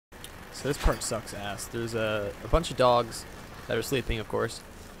So this part sucks ass. There's a bunch of dogs that are sleeping, of course.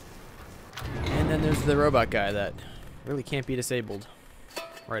 And then there's the robot guy that really can't be disabled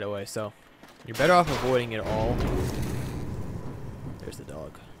right away. So you're better off avoiding it all. There's the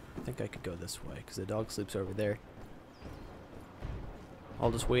dog. I think I could go this way because the dog sleeps over there.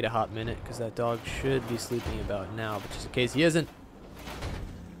 I'll just wait a hot minute because that dog should be sleeping about now, but just in case he isn't,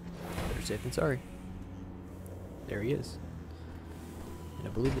 better safe than sorry. There he is. And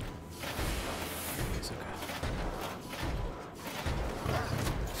I believe it. It's okay.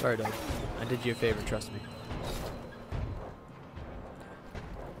 Sorry, dog. I did you a favor, trust me.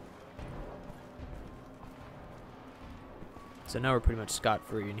 So now we're pretty much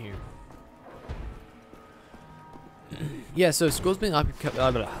scot-free in here. Yeah, so school's been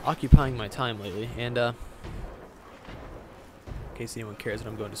occupying my time lately, and in case anyone cares what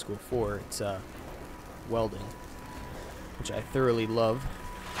I'm going to school for, it's welding, which I thoroughly love.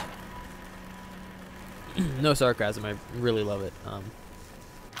 No sarcasm, I really love it.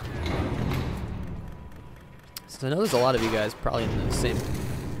 So I know there's a lot of you guys probably in the same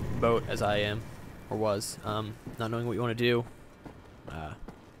boat as I am, or was, not knowing what you want to do, kind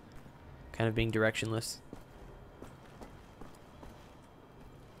of being directionless.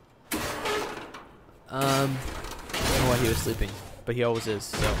 I don't know why he was sleeping, but he always is,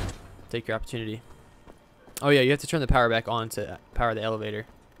 so take your opportunity. Oh yeah, you have to turn the power back on to power the elevator.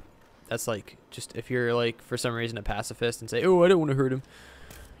 That's like, just if you're like, for some reason, a pacifist and say, oh, I don't want to hurt him,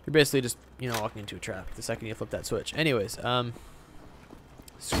 you're basically just, you know, walking into a trap the second you flip that switch. Anyways,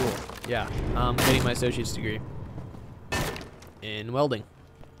 school. Yeah, getting my associate's degree in welding.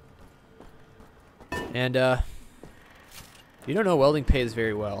 And, you don't know, welding pays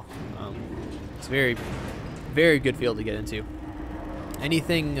very well. It's a very, very good field to get into.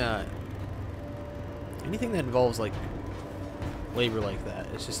 Anything that involves like labor like that,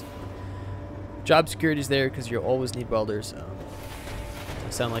 it's just job security's there because you'll always need welders.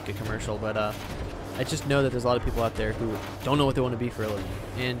 I sound like a commercial, but I just know that there's a lot of people out there who don't know what they want to be for a living,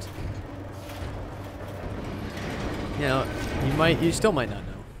 and you know, you still might not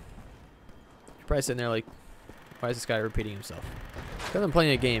know. You're probably sitting there like, why is this guy repeating himself? Because I'm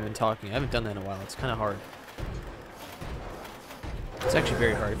playing a game and talking. I haven't done that in a while. It's kind of hard. It's actually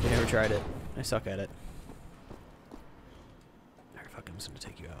very hard if you've never tried it. I suck at it. Alright, fuck, I'm just going to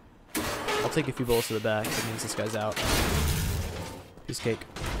take you out. I'll take a few bullets to the back. That means this guy's out. Piece of cake.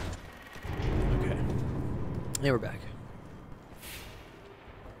 Okay. Yeah, we're back.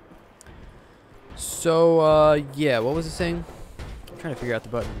 So, yeah, what was it saying? I'm trying to figure out the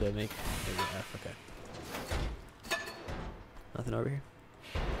button to make F. Okay. Nothing over here.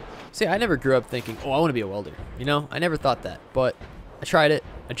 See, I never grew up thinking, oh, I want to be a welder. You know, I never thought that. But I tried it.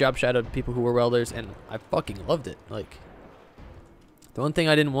 I job shadowed people who were welders, and I fucking loved it. Like, the one thing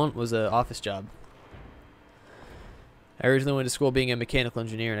I didn't want was an office job. I originally went to school being a mechanical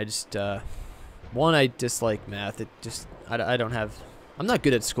engineer, and I just, one, I dislike math. It just, I don't have, I'm not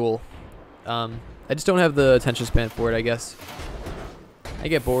good at school. I just don't have the attention span for it, I guess. I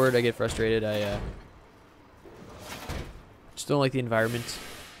get bored. I get frustrated. I, just don't like the environment.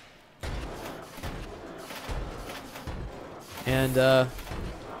 And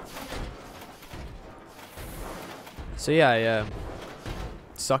so yeah, I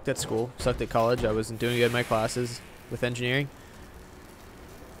sucked at school, sucked at college. I wasn't doing good in my classes with engineering.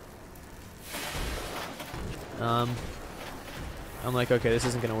 I'm like, okay, this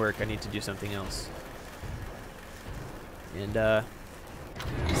isn't gonna work. I need to do something else. And so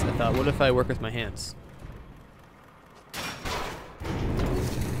I thought, what if I work with my hands?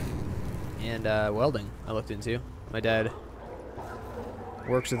 And welding I looked into. My dad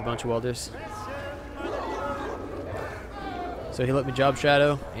works with a bunch of welders, so he let me job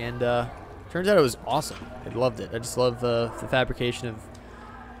shadow, and turns out it was awesome. I loved it. I just love the fabrication of,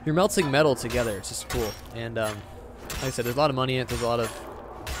 you're melting metal together. It's just cool. And like I said, there's a lot of money in it. There's a lot of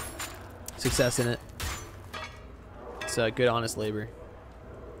success in it. It's good, honest labor.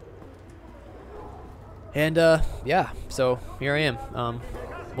 And yeah, so here I am.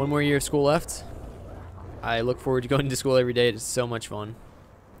 One more year of school left. I look forward to going to school every day. It's so much fun.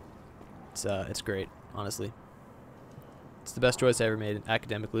 It's great, honestly. It's the best choice I ever made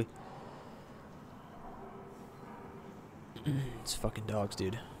academically. It's fucking dogs,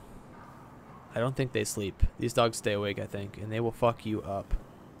 dude. I don't think they sleep. These dogs stay awake, I think, and they will fuck you up.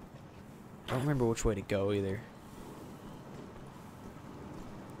 I don't remember which way to go either.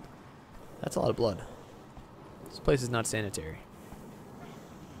 That's a lot of blood. This place is not sanitary.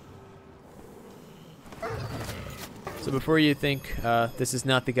 So before you think this is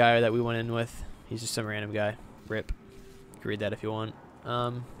not the guy that we went in with, he's just some random guy. Rip. You can read that if you want.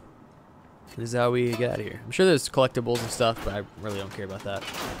 This is how we get out of here. I'm sure there's collectibles and stuff, but I really don't care about that.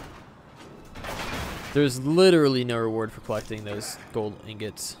 There's literally no reward for collecting those gold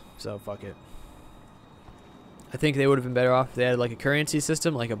ingots, so fuck it. I think they would have been better off if they had like a currency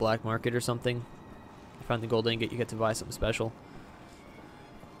system, like a black market or something. You find the gold ingot, you get to buy something special.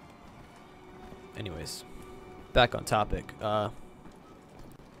 Anyways, back on topic.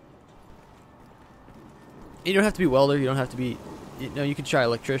 You don't have to be welder. You don't have to be. You know, you can try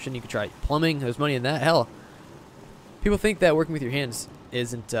electrician. You can try plumbing. There's money in that. Hell, people think that working with your hands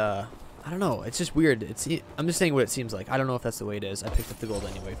isn't. I don't know. It's just weird. I'm just saying what it seems like. I don't know if that's the way it is. I picked up the gold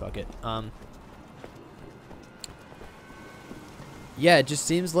anyway. Fuck it. Yeah, it just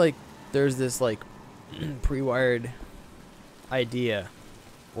seems like there's this like pre-wired idea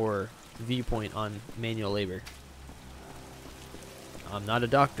or viewpoint on manual labor. I'm not a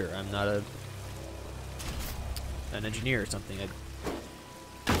doctor. I'm not an engineer or something. I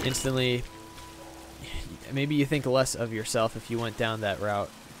instantly, maybe you think less of yourself if you went down that route,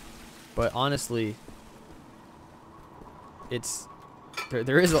 but honestly, it's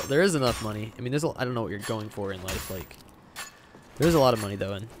there is enough money. I mean, I don't know what you're going for in life. Like, there's a lot of money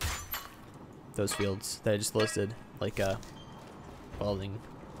though in those fields that I just listed, like welding,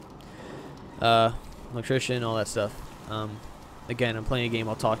 electrician, all that stuff. Again, I'm playing a game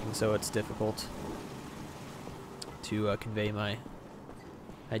while talking, so it's difficult to convey my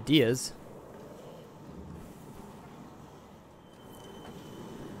ideas.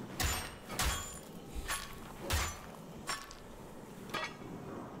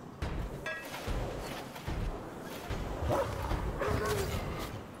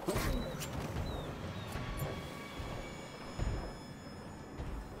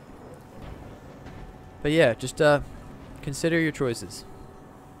 But yeah, just consider your choices.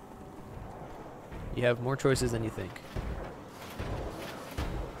 You have more choices than you think.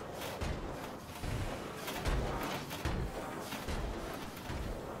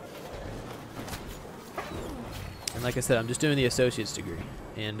 And like I said, I'm just doing the associate's degree.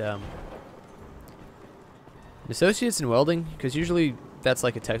 And an associate's in welding, because usually that's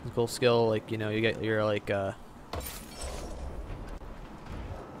like a technical skill. Like, you know, you get your like I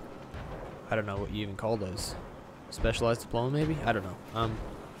don't know what you even call those. Specialized diploma, maybe? I don't know.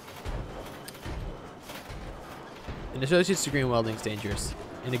 An associate's degree in welding is dangerous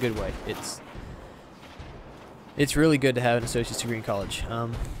in a good way. It's really good to have an associate's degree in college.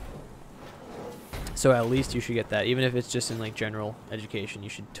 So at least you should get that, even if it's just in like general education. You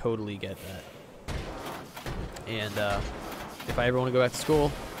should totally get that. And if I ever want to go back to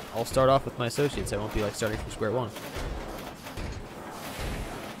school, I'll start off with my associates. I won't be like starting from square one.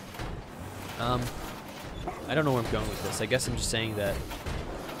 I don't know where I'm going with this. I guess I'm just saying that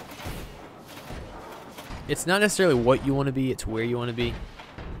it's not necessarily what you want to be, it's where you want to be.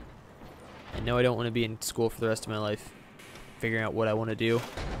 I know I don't want to be in school for the rest of my life, figuring out what I want to do.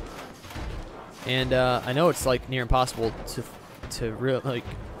 And I know it's like near impossible to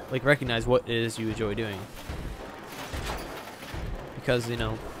like recognize what it is you enjoy doing, because you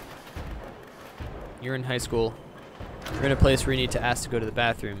know you're in high school, you're in a place where you need to ask to go to the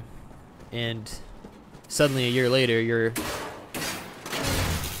bathroom, and suddenly a year later you're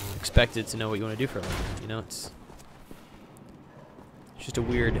expected to know what you want to do for a living. You know, it's just a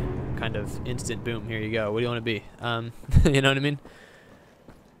weird kind of instant boom. Here you go. What do you want to be? You know what I mean?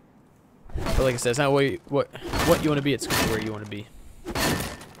 But like I said, it's not what you want to be. It's where you want to be.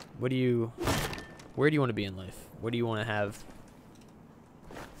 Where do you want to be in life? What do you want to have?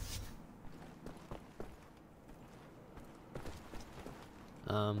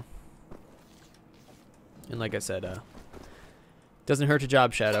 And like I said, doesn't hurt to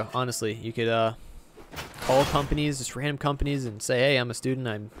job shadow. Honestly, you could call companies, just random companies, and say, "Hey, I'm a student.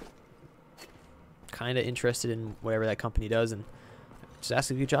 I'm kind of interested in whatever that company does," and just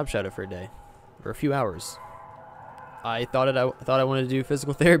ask if you job shadow for a day or a few hours. I thought I wanted to do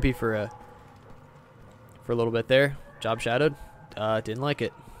physical therapy for a little bit there. Job shadowed. Didn't like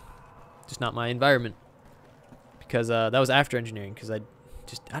it. Just not my environment. Because that was after engineering. Because I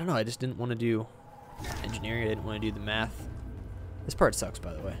don't know. I just didn't want to do engineering. I didn't want to do the math. This part sucks,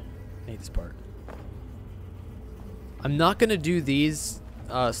 by the way. I hate this part. I'm not gonna do these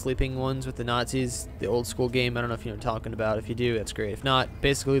sleeping ones with the Nazis, the old school game. I don't know if you know what I'm talking about. If you do, that's great. If not,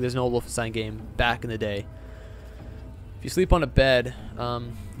 basically there's an old Wolfenstein game back in the day. If you sleep on a bed,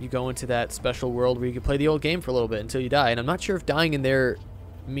 you go into that special world where you can play the old game for a little bit until you die. And I'm not sure if dying in there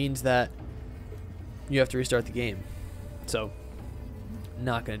means that you have to restart the game. So,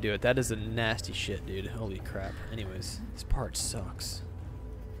 not gonna do it. That is a nasty shit, dude. Holy crap. Anyways, this part sucks.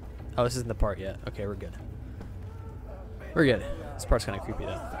 Oh, this isn't the part yet. Okay, we're good. We're good. This part's kind of creepy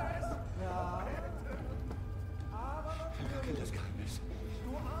though.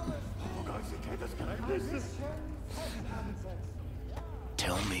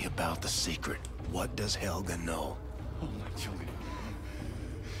 Tell me about the secret. What does Helga know? Oh mein Junge.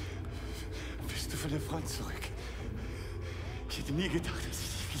 Bist du von der Front zurück? Ich hätte nie gedacht, dass ich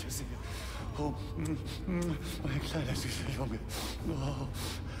dich wiedersehe. Oh, mein kleiner süßer Junge. Oh.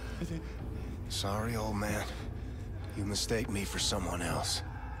 Sorry, old man. You mistake me for someone else.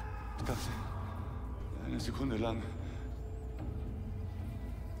 Ich dachte, eine Sekunde lang.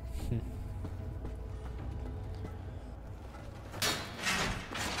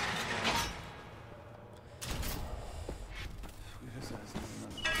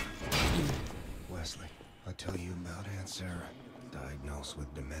 Wesley, I'll tell you about Aunt Sarah. Diagnosed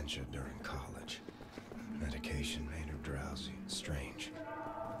with dementia during college. Medication made her drowsy. Strange.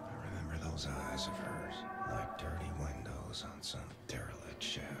 I remember those eyes of hers, like dirty windows on some derelict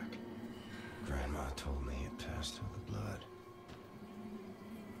shack. Grandma told me it passed through the blood.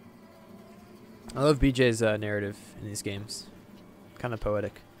 I love BJ's narrative in these games. Kind of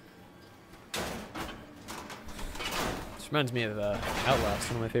poetic. This reminds me of Outlast,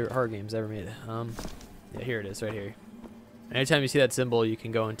 one of my favorite horror games ever made. Yeah, here it is, right here. Anytime you see that symbol, you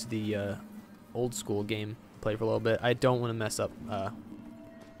can go into the old school game, play for a little bit. I don't want to mess up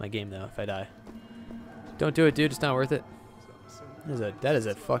my game though if I die. Don't do it, dude. It's not worth it. That is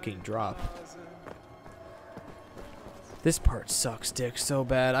a fucking drop. This part sucks dick so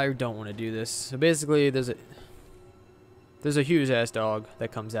bad. I don't want to do this. So basically, there's a huge ass dog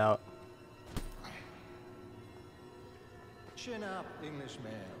that comes out. Chin up,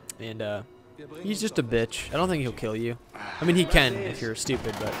 Englishman. And he's just a bitch. I don't think he'll kill you. I mean, he can if you're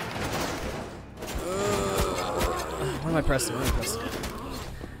stupid, but what am I pressing? What am I pressing?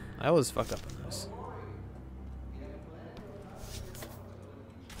 I always fuck up on this.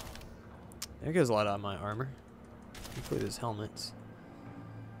 There goes a lot out of my armor. Including his helmets.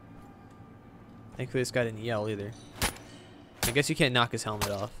 Thankfully this guy didn't yell either. I guess you can't knock his helmet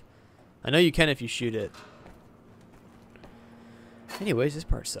off. I know you can if you shoot it. Anyways, this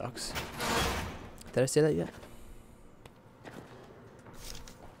part sucks. Did I say that yet?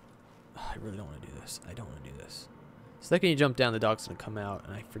 Oh, I really don't want to do this. I don't want to do this. The second you jump down, the dog's going to come out,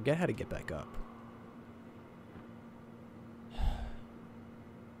 and I forget how to get back up.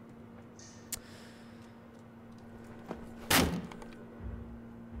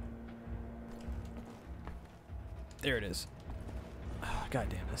 There it is. Oh, God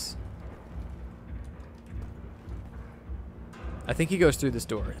damn this. I think he goes through this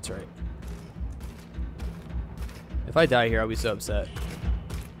door. That's right. If I die here, I'll be so upset.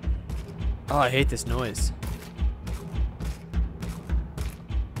 Oh, I hate this noise.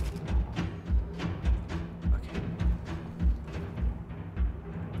 Okay.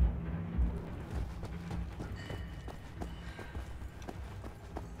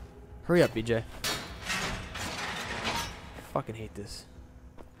 Hurry up, BJ. Fucking hate this.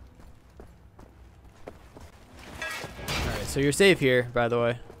 Alright, so you're safe here, by the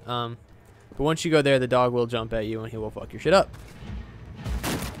way. But once you go there, the dog will jump at you and he will fuck your shit up.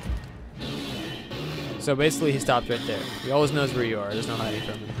 So basically, he stops right there. He always knows where you are. There's no hiding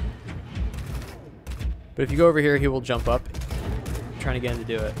from him. But if you go over here, he will jump up. I'm trying to get him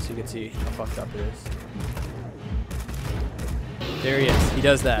to do it so you can see how fucked up it is. There he is. He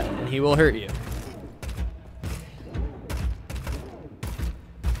does that, and he will hurt you.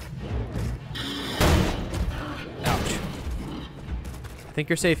 Ouch. I think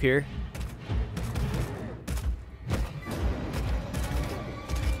you're safe here.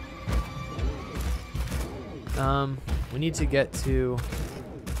 We need to get to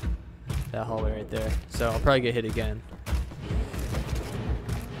that hallway right there. So I'll probably get hit again.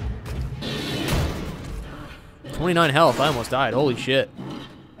 29 health. I almost died. Holy shit.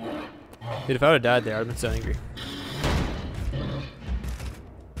 Dude, if I would have died there, I would have been so angry.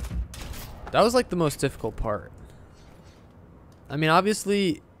 That was like the most difficult part. I mean,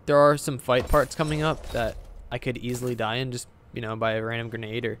 obviously, there are some fight parts coming up that I could easily die in just, you know, by a random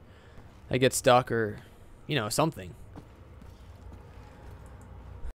grenade or I get stuck or, you know, something.